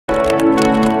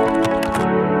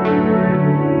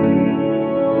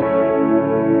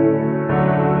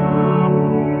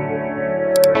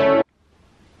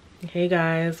Hey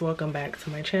guys, welcome back to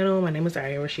my channel. My name is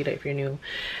Aria Rashida if you're new.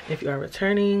 If you are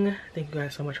returning, thank you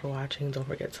guys so much for watching. Don't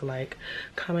forget to like,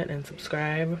 comment, and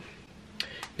subscribe.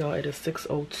 Y'all, it is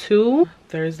 6:02,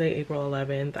 Thursday, April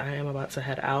 11th. I am about to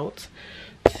head out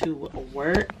to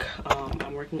work.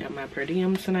 I'm working at my per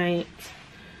diem tonight.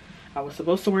 I was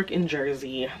supposed to work in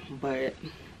Jersey, but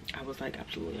I was like,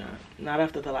 absolutely not. Not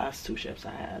after the last 2 shifts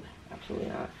I had. Absolutely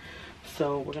not.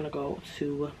 So we're gonna go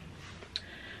to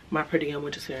my per diem,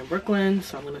 which is here in Brooklyn.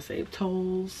 So I'm gonna save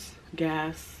tolls,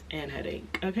 gas, and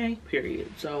headache. Okay,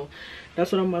 period. So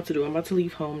that's what I'm about to do. I'm about to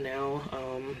leave home now,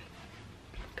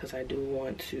 because I do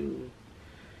want to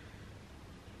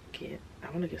get, I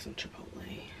want to get some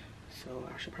Chipotle. So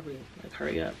I should probably like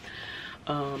hurry up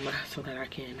so that I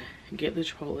can get the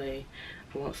Chipotle.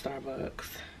 I want Starbucks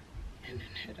and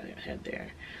then head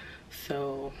there.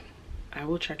 So I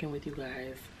will check in with you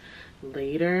guys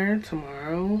later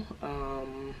tomorrow,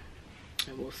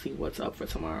 and we'll see what's up for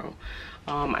tomorrow.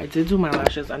 I did do my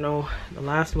lashes. I know the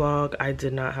last vlog I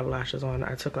did not have lashes on.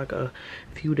 I took like a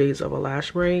few days of a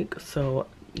lash break, so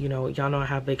you know, y'all know I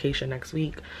have vacation next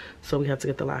week, so we have to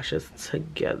get the lashes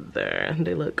together.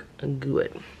 They look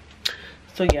good.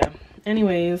 So yeah,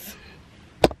 anyways,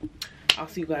 I'll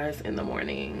see you guys in the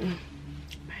morning.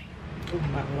 Bye. Ooh,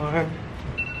 my alarm.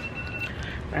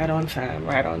 Right on time,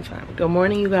 right on time. Good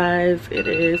morning, you guys. It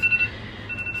is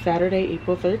Saturday,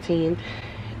 April 13th.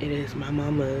 It is my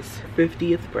mama's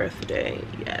 50th birthday.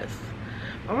 Yes,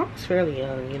 my mom's fairly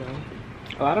young, you know.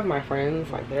 A lot of my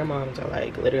friends, like their moms are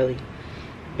like literally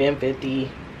been 50,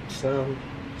 some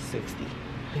 60.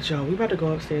 Y'all, we about to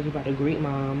go upstairs. We about to greet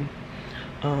mom.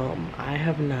 I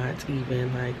have not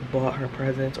even like bought her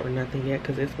presents or nothing yet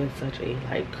because it's been such a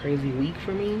like crazy week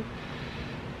for me,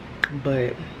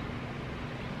 but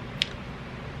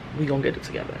we gonna get it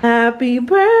together. Happy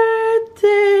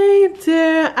birthday,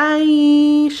 dear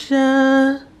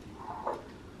Aisha.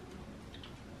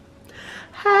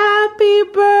 Happy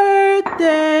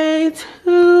birthday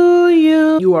to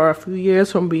you. You are a few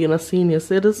years from being a senior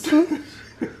citizen.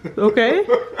 Okay?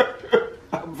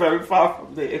 I'm very far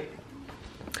from there.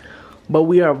 But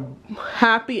we are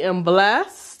happy and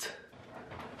blessed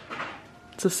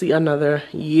to see another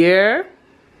year.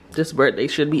 This birthday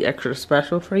should be extra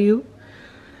special for you,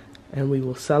 and we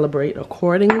will celebrate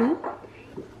accordingly.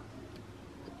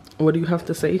 What do you have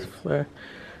to say for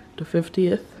the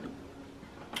 50th?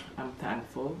 I'm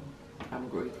thankful, I'm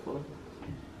grateful,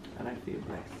 and I feel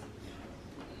blessed.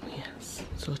 Yes.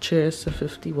 So cheers to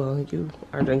 50 while you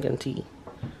are drinking tea.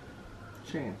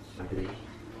 Cheers.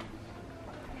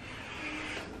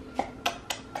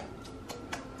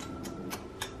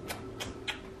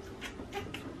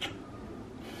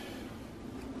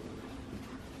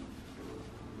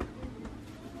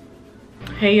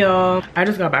 Hey y'all, I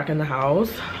just got back in the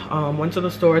house. Went to the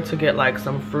store to get like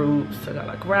some fruits. I got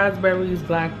like raspberries,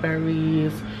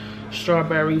 blackberries,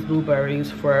 strawberries, blueberries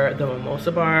for the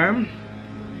mimosa bar.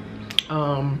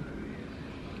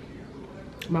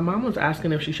 My mom was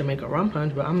asking if she should make a rum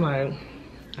punch, but I'm like,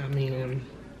 I mean,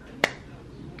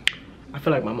 I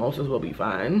feel like mimosas will be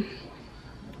fine.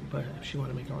 But if she want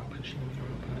to make a rum punch, she can make a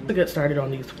rum punch. To get started on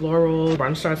these florals,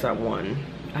 brunch starts at 1.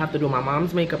 I have to do my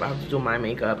mom's makeup, I have to do my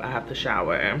makeup, I have to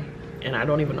shower, and I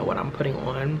don't even know what I'm putting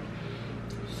on.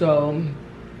 So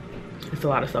it's a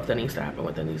lot of stuff that needs to happen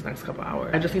within these next couple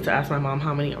hours. I just need to ask my mom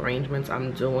how many arrangements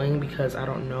I'm doing because I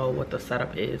don't know what the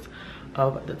setup is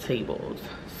of the tables.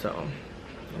 So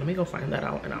let me go find that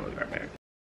out and I'll be right back.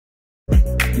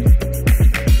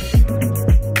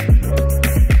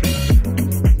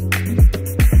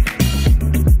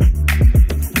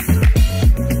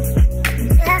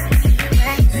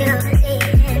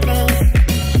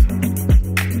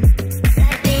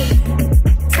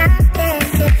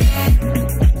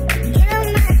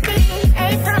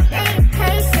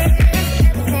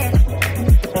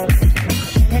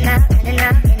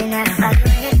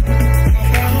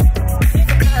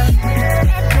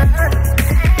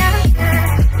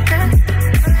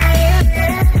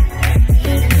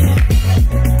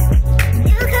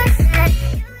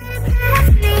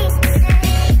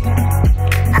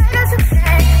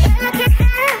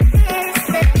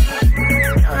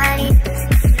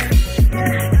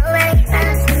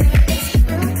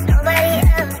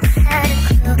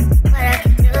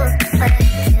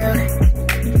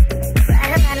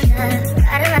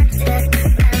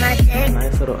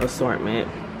 Assortment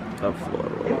of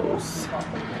florals.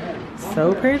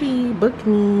 So pretty. Book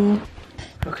me.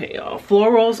 Okay, y'all.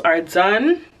 Florals are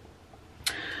done.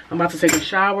 I'm about to take a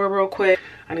shower real quick.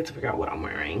 I need to figure out what I'm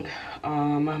wearing.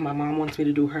 My mom wants me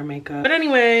to do her makeup. But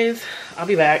anyways, I'll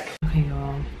be back. Okay,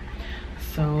 y'all.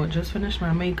 So just finished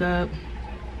my makeup.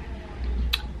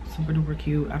 super duper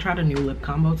cute. I tried a new lip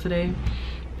combo today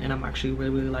and I'm actually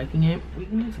really liking it. We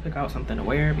need to pick out something to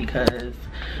wear because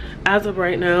as of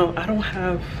right now, I don't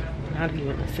have not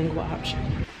even a single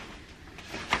option.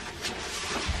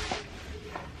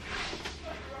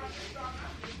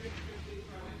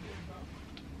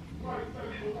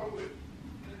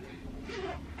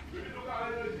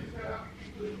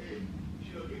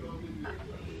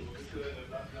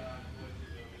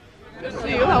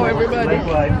 See you, how everybody?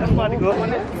 Likewise. Everybody go over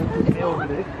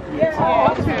there.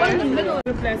 Yeah, okay. In the middle of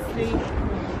the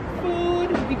food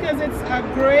because it's a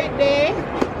great day.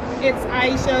 It's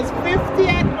Aisha's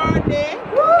 50th birthday.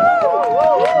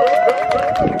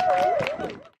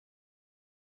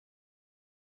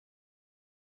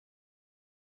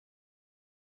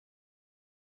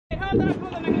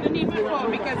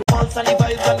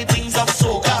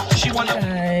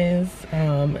 Guys,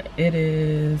 it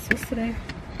is, what's today?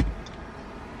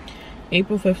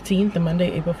 April 15th, the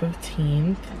Monday, April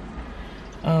 15th.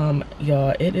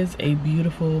 Y'all, it is a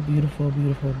beautiful, beautiful,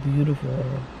 beautiful, beautiful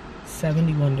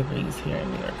 71 degrees here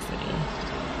in New York City.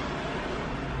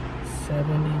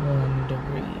 71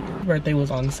 degrees. Birthday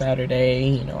was on Saturday,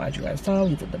 you know, as you guys saw,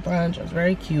 we did the brunch. It was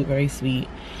very cute, very sweet.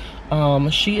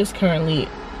 She is currently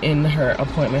in her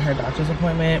appointment, her doctor's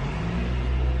appointment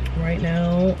right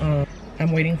now.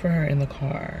 I'm waiting for her in the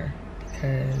car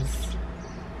because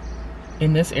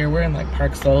in this area we're in like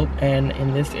Park Slope, and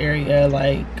in this area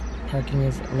like parking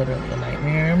is literally a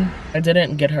nightmare. I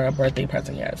didn't get her a birthday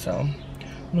present yet, so I'm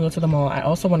gonna go to the mall. I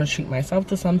also want to treat myself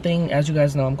to something. As you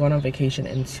guys know, I'm going on vacation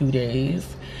in 2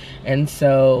 days, and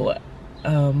so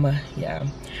yeah,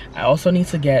 I also need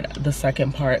to get the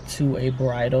second part to a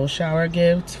bridal shower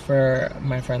gift for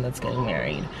my friend that's getting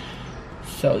married.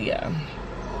 So yeah,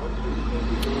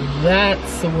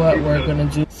 that's what we're gonna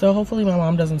do. So hopefully my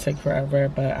mom doesn't take forever,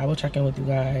 but I will check in with you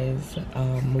guys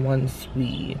once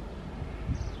we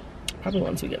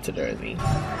get to Jersey.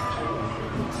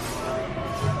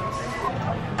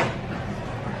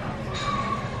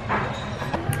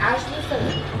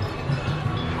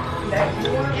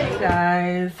 Hey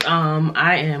guys,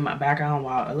 I am back on.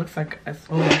 Wow, it looks like it's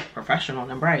so professional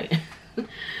and bright.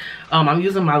 I'm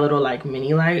using my little like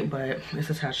mini light, but it's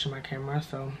attached to my camera,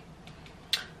 so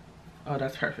oh,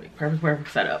 that's perfect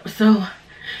setup. So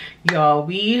y'all,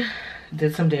 we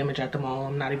did some damage at the mall.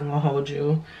 I'm not even gonna hold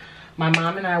you. My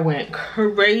mom and I went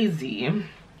crazy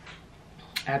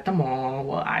at the mall.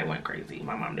 Well, I went crazy.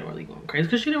 My mom didn't really go crazy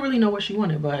because she didn't really know what she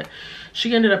wanted, but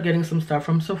she ended up getting some stuff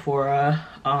from Sephora.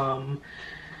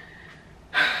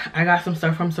 I got some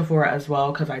stuff from Sephora as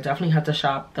well because I definitely had to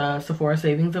shop the Sephora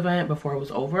savings event before it was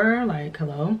over. Like,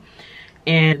 hello.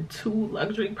 And 2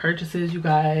 luxury purchases, you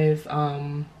guys.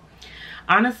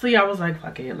 Honestly, I was like,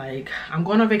 fuck it. Like, I'm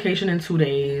going on vacation in 2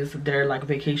 days. They're like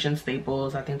vacation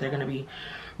staples. I think they're gonna be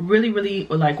really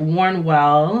like worn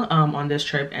well on this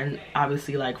trip, and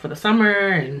obviously like for the summer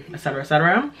and etc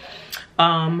etc.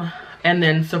 And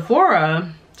then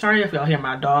Sephora, sorry if y'all hear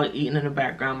my dog eating in the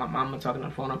background, my mama talking on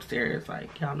the phone upstairs.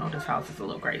 Like, y'all know this house is a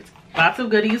little crazy. Lots of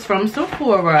goodies from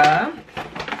Sephora.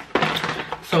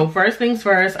 So first things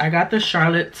first, I got the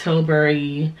Charlotte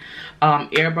Tilbury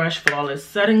airbrush flawless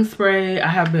setting spray. I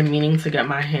have been meaning to get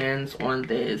my hands on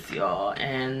this, y'all,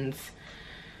 and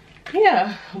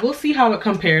yeah, we'll see how it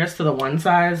compares to the one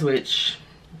size, which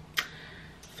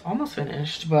is almost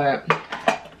finished. But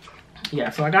yeah,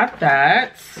 so I got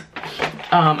that.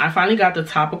 I finally got the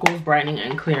Topicals brightening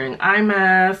and clearing eye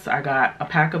mask. I got a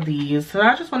pack of these, so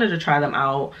I just wanted to try them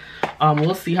out.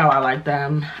 We'll see how I like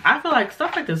them. I feel like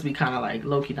stuff like this be kind of like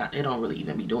low-key, not, it don't really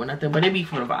even be doing nothing, but it be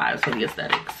for the vibes, for the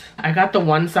aesthetics. I got the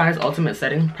One Size Ultimate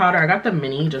Setting Powder. I got the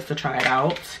mini just to try it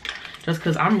out, just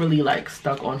because I'm really like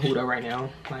stuck on Huda right now.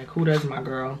 Like, Huda is my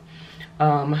girl.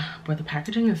 But the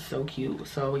packaging is so cute.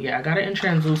 So yeah, I got it in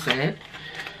translucent,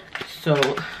 so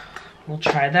we'll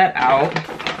try that out.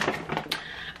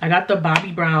 I got the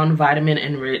Bobbi Brown Vitamin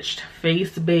Enriched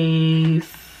Face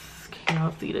Base. Can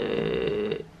y'all see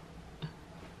that?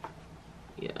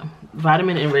 Yeah,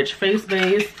 Vitamin Enriched Face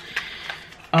Base.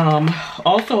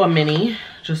 Also a mini,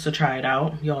 just to try it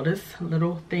out. Y'all, this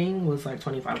little thing was like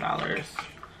 $25.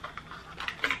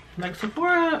 Like,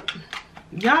 Sephora,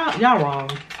 y'all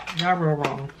wrong. Y'all real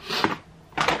wrong.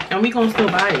 And we gonna still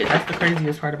buy it. That's the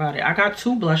craziest part about it. I got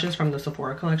 2 blushes from the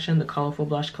Sephora collection, the colorful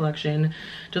blush collection,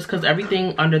 just because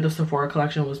everything under the Sephora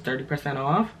collection was 30%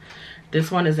 off.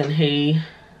 This one is in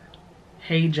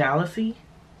Hey Jealousy,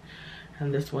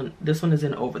 and this one is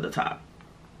in Over the Top.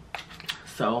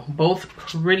 So both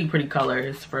pretty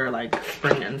colors for like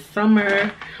spring and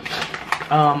summer.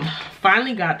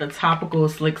 Finally got the Topical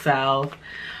Slick Salve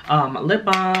lip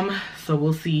balm, so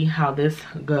we'll see how this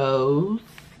goes.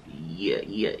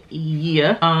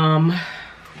 yeah.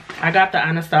 I got the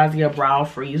Anastasia Brow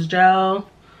Freeze Gel.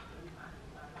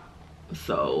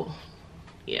 So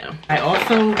yeah, I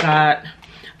also got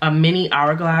a mini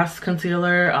hourglass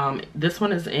concealer. This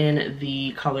one is in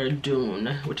the color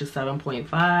Dune, which is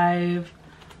 7.5.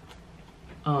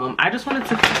 I just wanted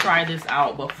to try this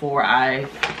out before I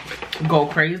go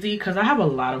crazy, because I have a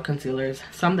lot of concealers,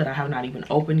 some that I have not even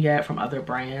opened yet from other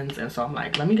brands, and so I'm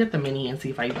like, let me get the mini and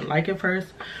see if I even like it first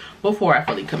before I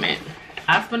fully commit.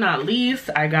 Last but not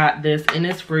least, I got this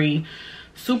Innisfree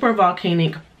super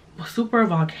volcanic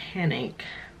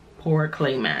pore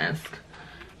clay mask.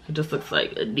 It just looks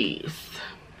like this.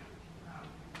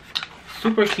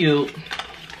 Super cute.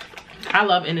 I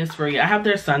love Innisfree. I have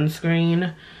their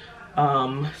sunscreen.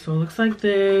 So it looks like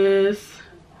this.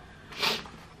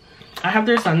 I have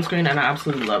their sunscreen and I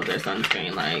absolutely love their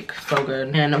sunscreen, like so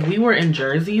good. And we were in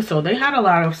Jersey, so they had a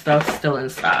lot of stuff still in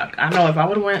stock. I know if I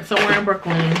would have went somewhere in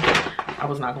Brooklyn, I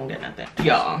was not gonna get nothing,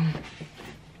 y'all.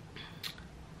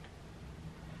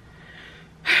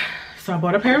 So I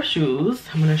bought a pair of shoes.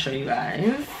 I'm gonna show you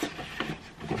guys.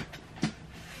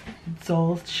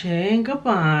 Dolce &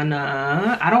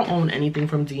 Gabbana. I don't own anything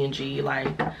from D&G,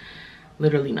 like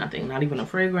literally nothing, not even a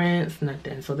fragrance,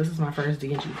 nothing. So this is my first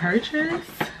D&G purchase,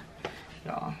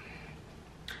 y'all.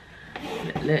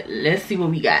 Let's see what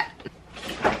we got.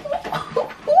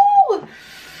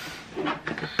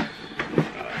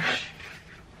 Gosh.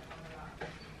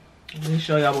 Let me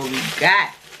show y'all what we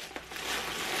got.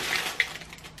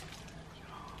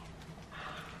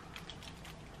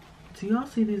 Do y'all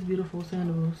see these beautiful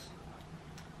sandals?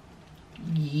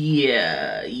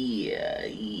 Yeah.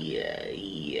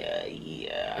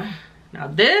 Now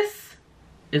this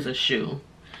is a shoe.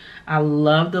 I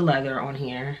love the leather on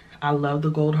here. I love the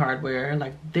gold hardware.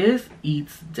 Like, this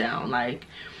eats down, like,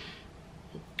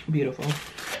 beautiful.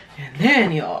 And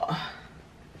then, y'all,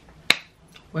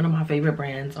 one of my favorite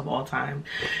brands of all time,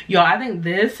 y'all. I think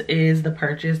this is the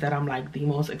purchase that I'm like the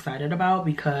most excited about,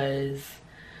 because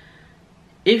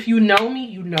if you know me,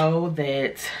 you know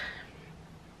that,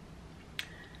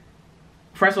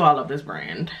 first of all, I love this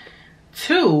brand.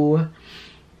 2,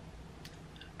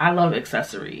 I love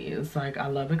accessories. Like, I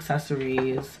love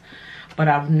accessories, but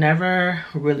I've never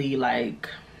really, like,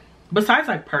 besides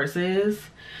like purses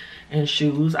and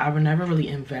shoes, I've never really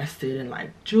invested in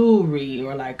like jewelry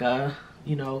or like a,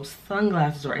 you know,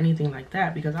 sunglasses or anything like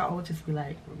that, because I always just be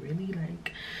like, really,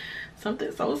 like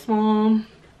something so small.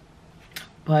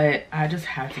 But I just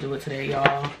had to do it today,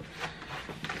 y'all.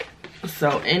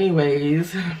 So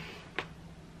anyways,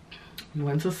 we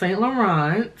went to St.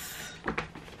 Laurent's.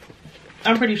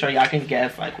 I'm pretty sure y'all can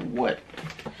guess like what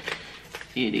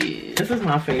it is. This is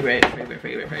my favorite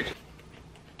purchase.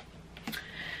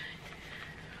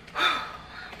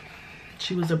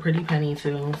 She was a pretty penny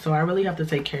too, so I really have to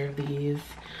take care of these.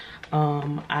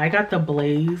 I got the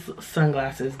Blaze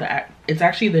sunglasses. It's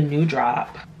actually the new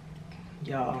drop,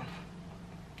 y'all.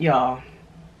 Y'all.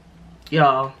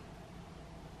 Do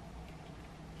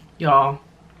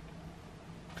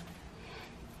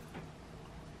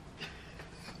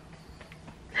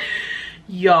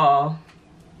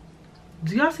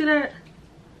y'all see that?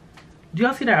 Do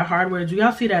y'all see that hardware? Do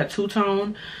y'all see that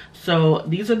two-tone? So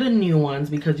these are the new ones,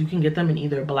 because you can get them in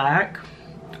either black,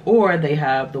 or they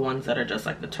have the ones that are just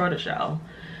like the tortoiseshell.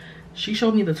 She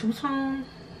showed me the two-tone.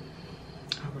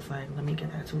 I was like, let me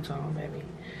get that two-tone, baby.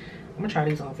 I'm gonna try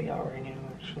these on for y'all right now,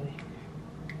 actually.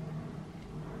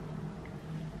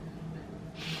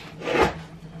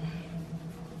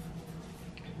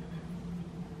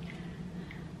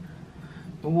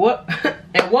 What?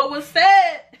 And what was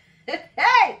said?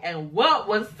 Hey, and what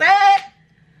was said?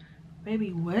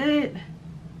 Baby, what?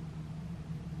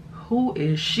 Who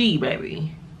is she,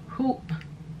 baby? Who?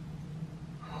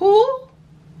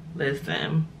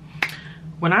 Listen,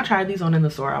 when I tried these on in the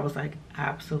store, I was like,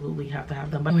 absolutely have to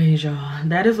have them. But anyways, y'all,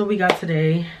 that is what we got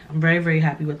today. I'm very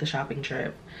happy with the shopping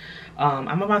trip.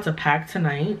 I'm about to pack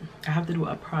tonight. I have to do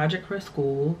a project for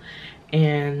school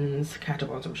and catch up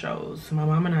on some shows. My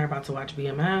mom and I are about to watch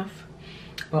BMF.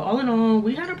 But all in all,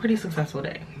 we had a pretty successful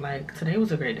day. Like, today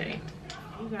was a great day.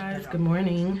 Hey guys, good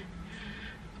morning.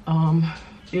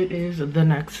 It is the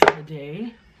next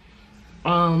day.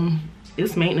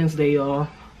 It's maintenance day, y'all.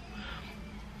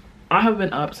 I have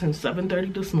been up since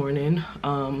 7:30 this morning.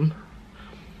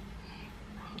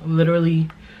 Literally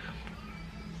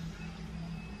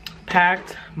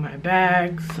packed my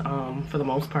bags, for the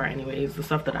most part anyways, the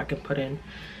stuff that I can put in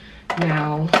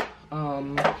now.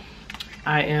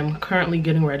 I am currently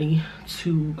getting ready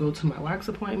to go to my wax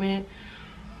appointment.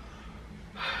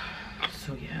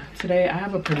 So yeah, today I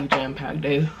have a pretty jam-packed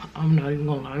day. I'm not even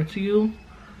gonna lie to you.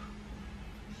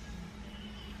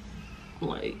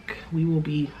 Like, we will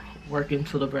be working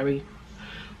till the very,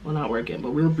 well, not working,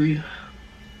 but we'll be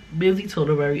busy till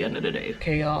the very end of the day.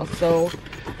 Okay, y'all, so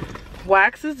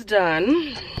wax is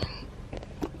done.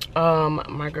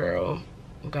 My girl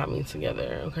got me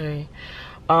together, okay?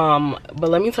 But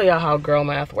let me tell y'all how girl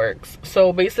math works.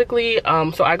 So basically,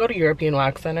 so I go to European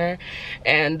Wax Center,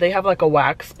 and they have like a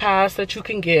wax pass that you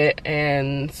can get,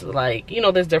 and like, you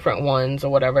know, there's different ones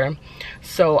or whatever.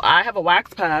 So I have a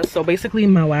wax pass. So basically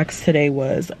my wax today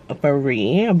was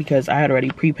free because I had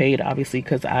already prepaid, obviously,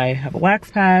 because I have a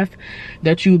wax pass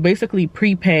that you basically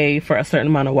prepay for a certain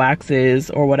amount of waxes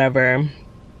or whatever,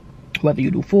 whether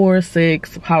you do 4,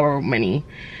 6, however many.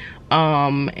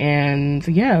 And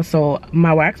yeah, so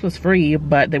my wax was free,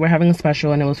 but they were having a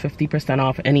special and it was 50%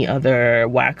 off any other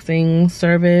waxing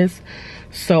service.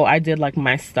 So I did like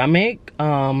my stomach.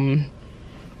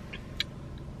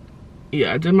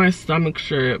 Yeah, I did my stomach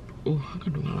strip. Oh, I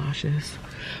could do my lashes.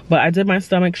 But I did my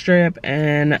stomach strip,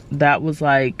 and that was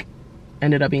like,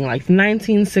 ended up being like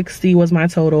 $19.60 was my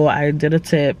total. I did a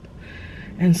tip.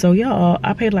 And so y'all,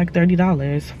 I paid like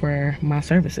 $30 for my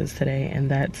services today,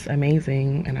 and that's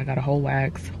amazing. And I got a whole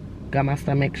wax, got my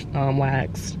stomach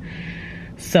waxed.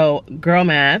 So girl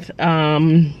math.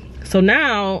 So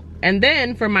now, and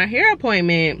then for my hair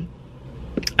appointment,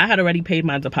 I had already paid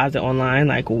my deposit online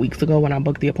like weeks ago when I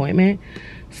booked the appointment.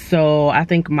 So I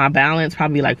think my balance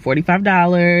probably like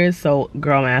 $45. So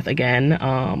girl math again.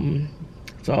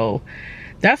 So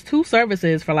that's 2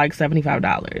 services for like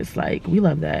 $75. Like, we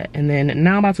love that. And then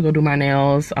now I'm about to go do my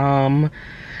nails.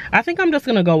 I think I'm just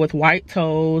gonna go with white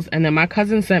toes. And then my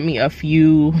cousin sent me a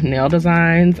few nail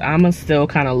designs. I'ma still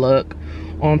kind of look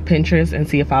on Pinterest and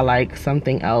see if I like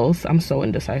something else. I'm so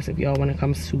indecisive, y'all, when it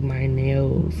comes to my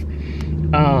nails.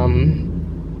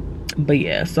 But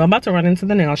yeah, so I'm about to run into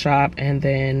the nail shop, and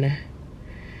then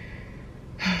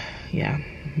yeah,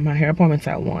 my hair appointment's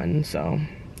at 1, so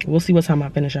we'll see what time I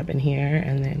finish up in here,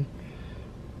 and then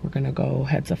we're gonna go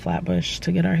head to Flatbush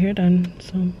to get our hair done.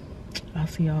 So I'll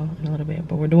see y'all in a little bit,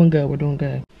 but we're doing good, we're doing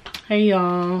good. Hey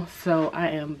y'all, so I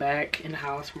am back in the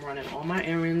house from running all my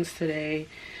errands today.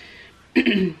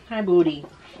 Hi booty.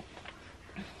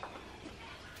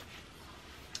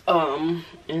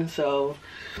 And so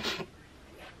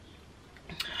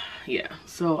yeah,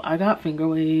 so I got finger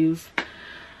waves.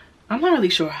 I'm not really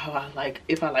sure how I like,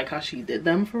 if I like how she did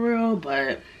them for real,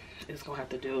 but it's gonna have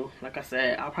to do. Like I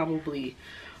said, I'll probably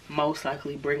most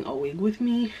likely bring a wig with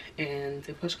me, and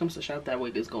if push comes to shove, that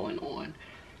wig is going on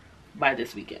by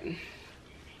this weekend.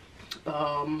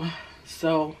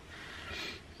 So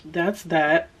that's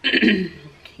that.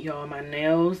 Y'all, my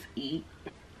nails eat.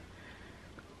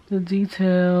 The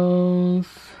details.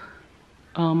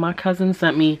 My cousin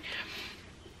sent me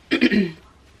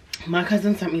my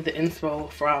cousin sent me the inspo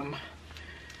from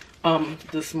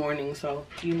this morning, so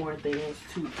a few more things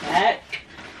to pack.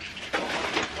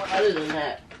 Other than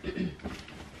that,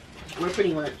 we're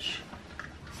pretty much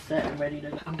set and ready to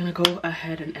go. I'm gonna go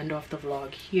ahead and end off the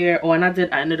vlog here. Oh, and I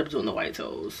ended up doing the white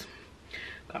toes.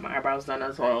 Got my eyebrows done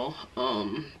as well.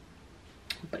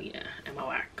 But yeah, and my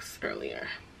wax earlier.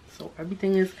 So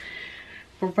everything is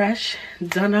fresh,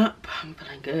 done up. I'm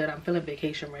feeling good. I'm feeling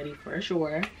vacation ready for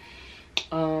sure.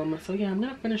 So yeah, I'm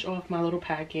gonna finish off my little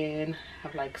packing.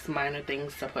 Have like some minor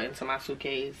things to put into my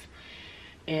suitcase,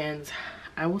 and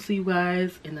I will see you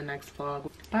guys in the next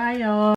vlog. Bye y'all.